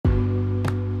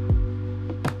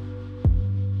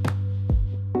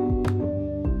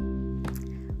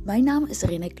My naam is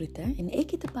Renée Kloete en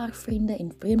ek het 'n paar vriende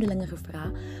en vreemdelinge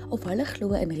gevra of hulle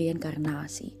glo in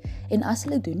reïnkarnasie en as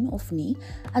hulle doen of nie,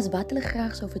 as wat hulle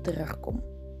graag sou vir terugkom.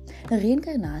 Nou,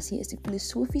 reïnkarnasie is die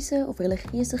filosofiese of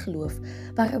religieuse geloof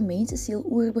waar 'n mens se siel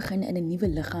oorbegin in 'n nuwe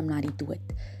liggaam na die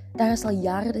dood. Daar is al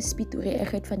jare dispuut oor die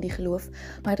egheid van die geloof,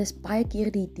 maar dit is baie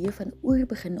keer die idee van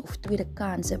oorbegin of tweede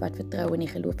kanse wat vertroue in die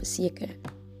geloof verseker.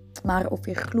 Maar of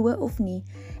jy glo of nie,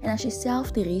 en as jy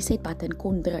self die reset-button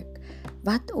kon druk,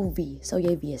 wat of wie sou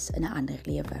jy wees in 'n ander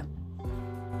lewe?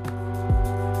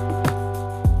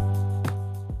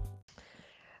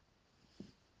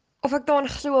 Of ek daarin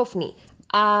glo of nie.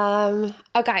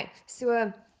 Okay, so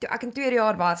toe ek in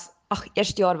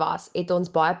eerste jaar was, het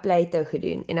ons baie Plato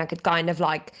gedoen en ek het kind of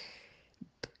like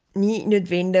nie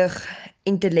noodwendig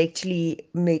intellectually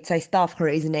met sy stuff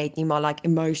geresonate nie, maar like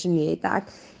emotionally het ek.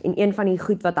 En een van die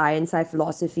goed wat hy in sy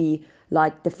philosophy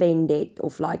like defend het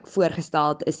of like voorgestel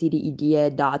het, is hierdie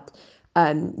idee dat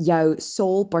jou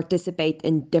soul participate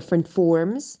in different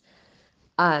forms,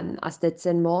 as dit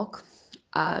sin maak.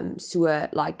 So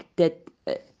like dit,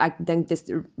 ek dink dis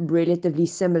relatively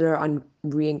similar aan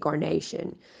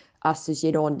reincarnation, as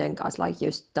jy daaraan dink as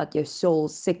like dat jou soul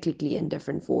cyclically in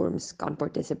different forms kan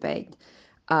participate.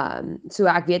 So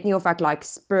ek weet nie of ek like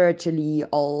spiritually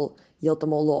al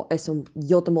heeltemal daar is om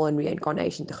heeltemal in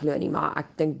reincarnation te glo nie, maar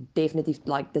ek dink definitief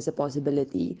like dis 'n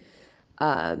possibility.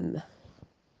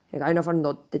 Ek hou nou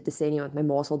van dit te sê nie, want my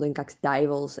ma sal dink ek's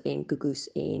duiwels en koekoes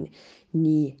en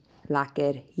nie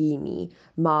lekker hier nie,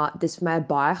 maar dis vir my 'n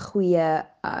baie goeie,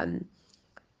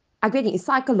 ek weet nie,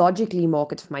 psychologically maak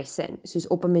dit vir my sin, soos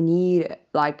op 'n manier,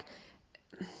 like,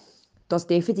 daar's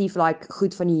definitief like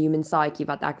goed van die human psyche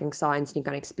wat ek dink science nie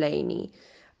kan explain nie,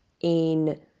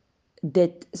 en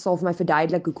dit sal vir my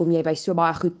verduidelik hoekom jy by so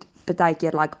baie goed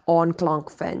partykeer like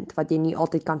aanklank vind, wat jy nie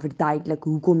altyd kan verduidelik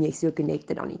hoekom jy so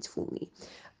connected aan iets voel nie.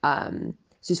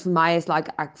 Soos vir my is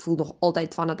like, ek voel nog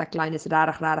altyd van dat ek klein is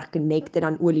regtig connected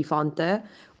aan olifante,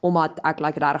 omdat ek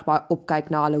like regtig baie opkyk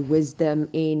na hulle wisdom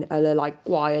en hulle like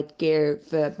quiet care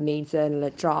vir mense in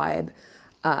hulle tribe,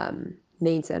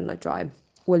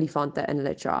 olifante in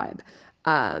hulle tribe.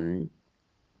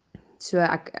 So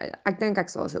ek dink ek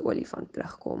sal as 'n olifant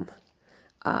terugkom.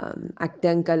 Ek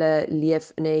dink hulle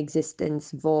leef in 'n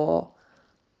existence waar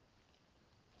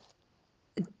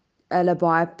hulle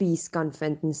baie peace kan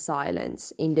vind in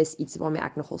silence, en dis iets waarmee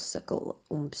ek nogal sukkel,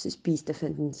 om soos peace te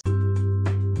vind in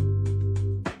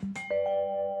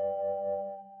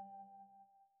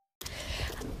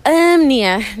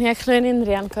Nee, ek glo nie in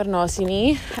reïnkarnasie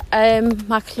nie.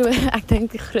 Maar ek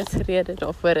dink die grootste rede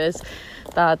daarvoor is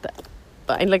dat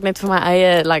eintlik net vir my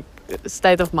eie like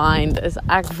state of mind is,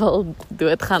 ek wil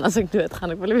doodgaan. As ek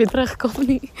doodgaan, ek wil nie weer terugkom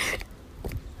nie.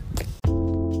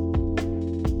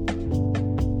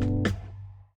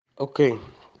 Okay,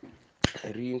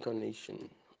 reincarnation.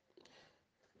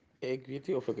 Ek weet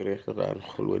nie of ek regtig daarin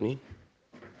glo nie,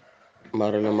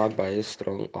 maar hulle maak baie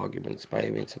strong arguments,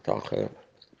 baie mense daag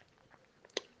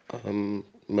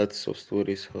myths of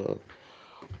stories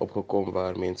opgekom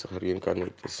waar mense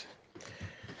gereïnkarneerd is.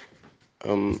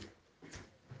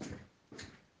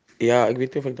 Ja, ek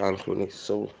weet nie of ek daarin glo nie.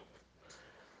 So,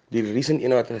 die recent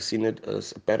ene wat ek gesien het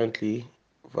is, apparently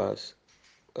was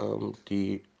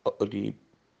die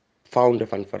founder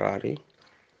van Ferrari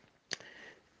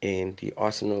en die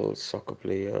Arsenal soccer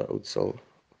player Özil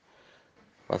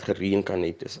wat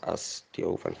gereïnkarneerd is as die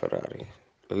ou van Ferrari.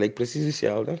 Hulle lyk presies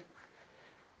dieselfde.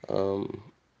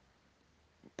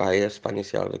 Baie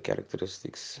Spanieselfde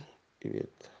characteristics, jy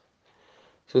weet.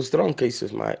 So strong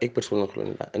cases, maar ek persoonlik glo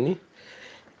nie.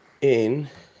 En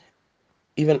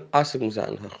even as ek moes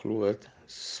aan geglo het,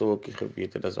 sou ek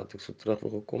geweet het dat ek so terug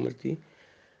wil gekom het nie.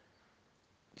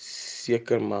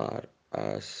 Seker maar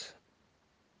as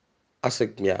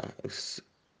ek, ja,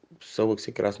 sou ek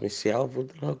seker as myself wil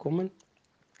teruggekom het,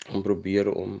 om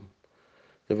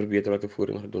te verbeter wat ek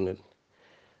voorheen gedoen het.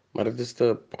 Maar dit is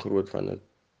te groot van 'n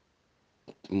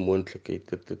moontlikheid,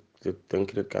 dit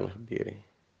dink dit kan gebeur nie.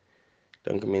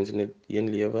 Dink mense net een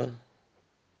lewe,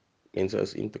 mense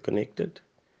is interconnected,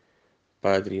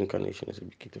 maar reincarnation is 'n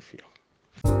bietjie te veel.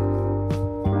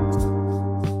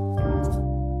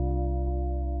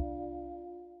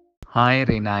 Hi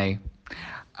Renée.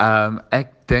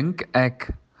 Ek dink ek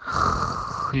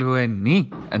glo nie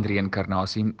in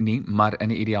reïnkarnasie nie, maar in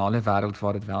 'n ideale wêreld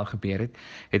waar dit wel gebeur het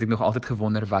ek nog altyd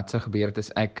gewonder wat sou gebeur het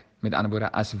as ek, met ander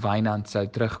woorde, as Wynand sou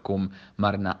terugkom,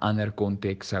 maar in 'n ander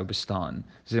konteks sou bestaan.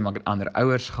 Soos ek het ander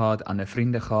ouers gehad, ander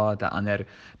vriende gehad, 'n ander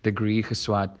degree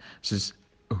geswat, soos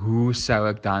hoe sou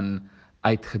ek dan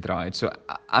uitgedraai het. So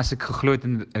as ek geglo het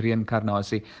in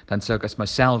reïnkarnasie, dan sou ek as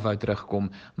myself wou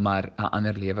terugkom, maar 'n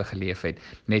ander lewe geleef het,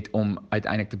 net om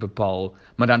uiteindelik te bepaal,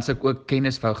 maar dan sou ek ook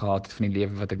kennis wou gehad het van die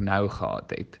lewe wat ek nou gehad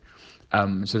het.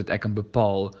 Sodat ek kan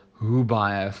bepaal hoe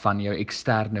baie van jou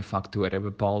eksterne faktore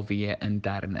bepaal wie jy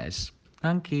intern is.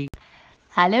 Dankie.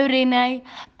 Hallo Renée.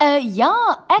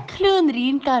 Ja, ek glo in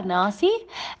reïnkarnasie.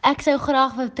 Ek sou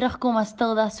graag wou terugkom as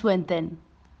Tilda Swinton.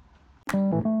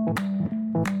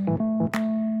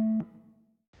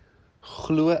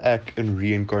 Glo ek in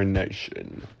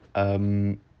reincarnation?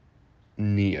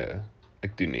 Nee,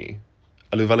 ek doen nie.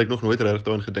 Alhoewel ek nog nooit regtig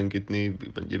daaraan gedink het nie,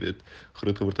 want jy weet,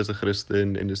 groot geword as 'n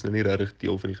Christen en dis nou nie regtig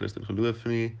deel van die Christen geloof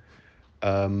nie.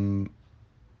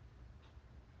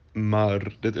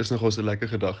 Maar dit is nogals 'n lekker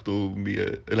gedagte om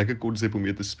mee, 'n lekker konsep om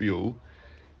mee te speel.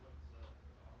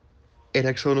 En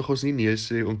ek sou nogals nie nee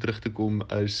sê om terug te kom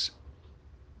as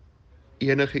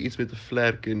enige iets met 'n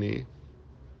vlerke nie.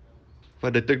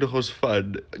 Maar dit klink nogals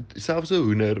van, selfs 'n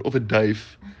hoender of 'n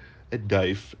duif. 'n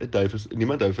duif is,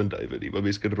 niemand hou van duwe nie, maar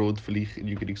mens kan rondvlieg en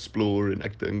you can explore, en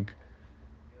ek dink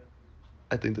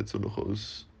dit sou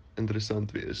nogals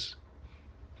interessant wees.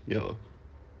 Ja.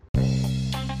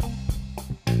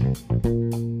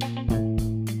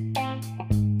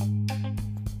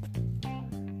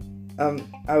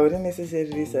 I wouldn't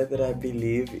necessarily say that I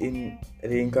believe in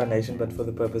reincarnation, but for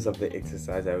the purpose of the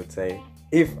exercise, I would say,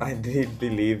 if I did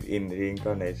believe in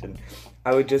reincarnation,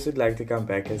 I would like to come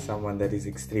back as someone that is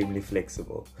extremely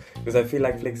flexible, because I feel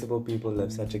like flexible people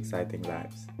live such exciting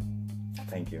lives.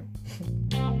 Thank you.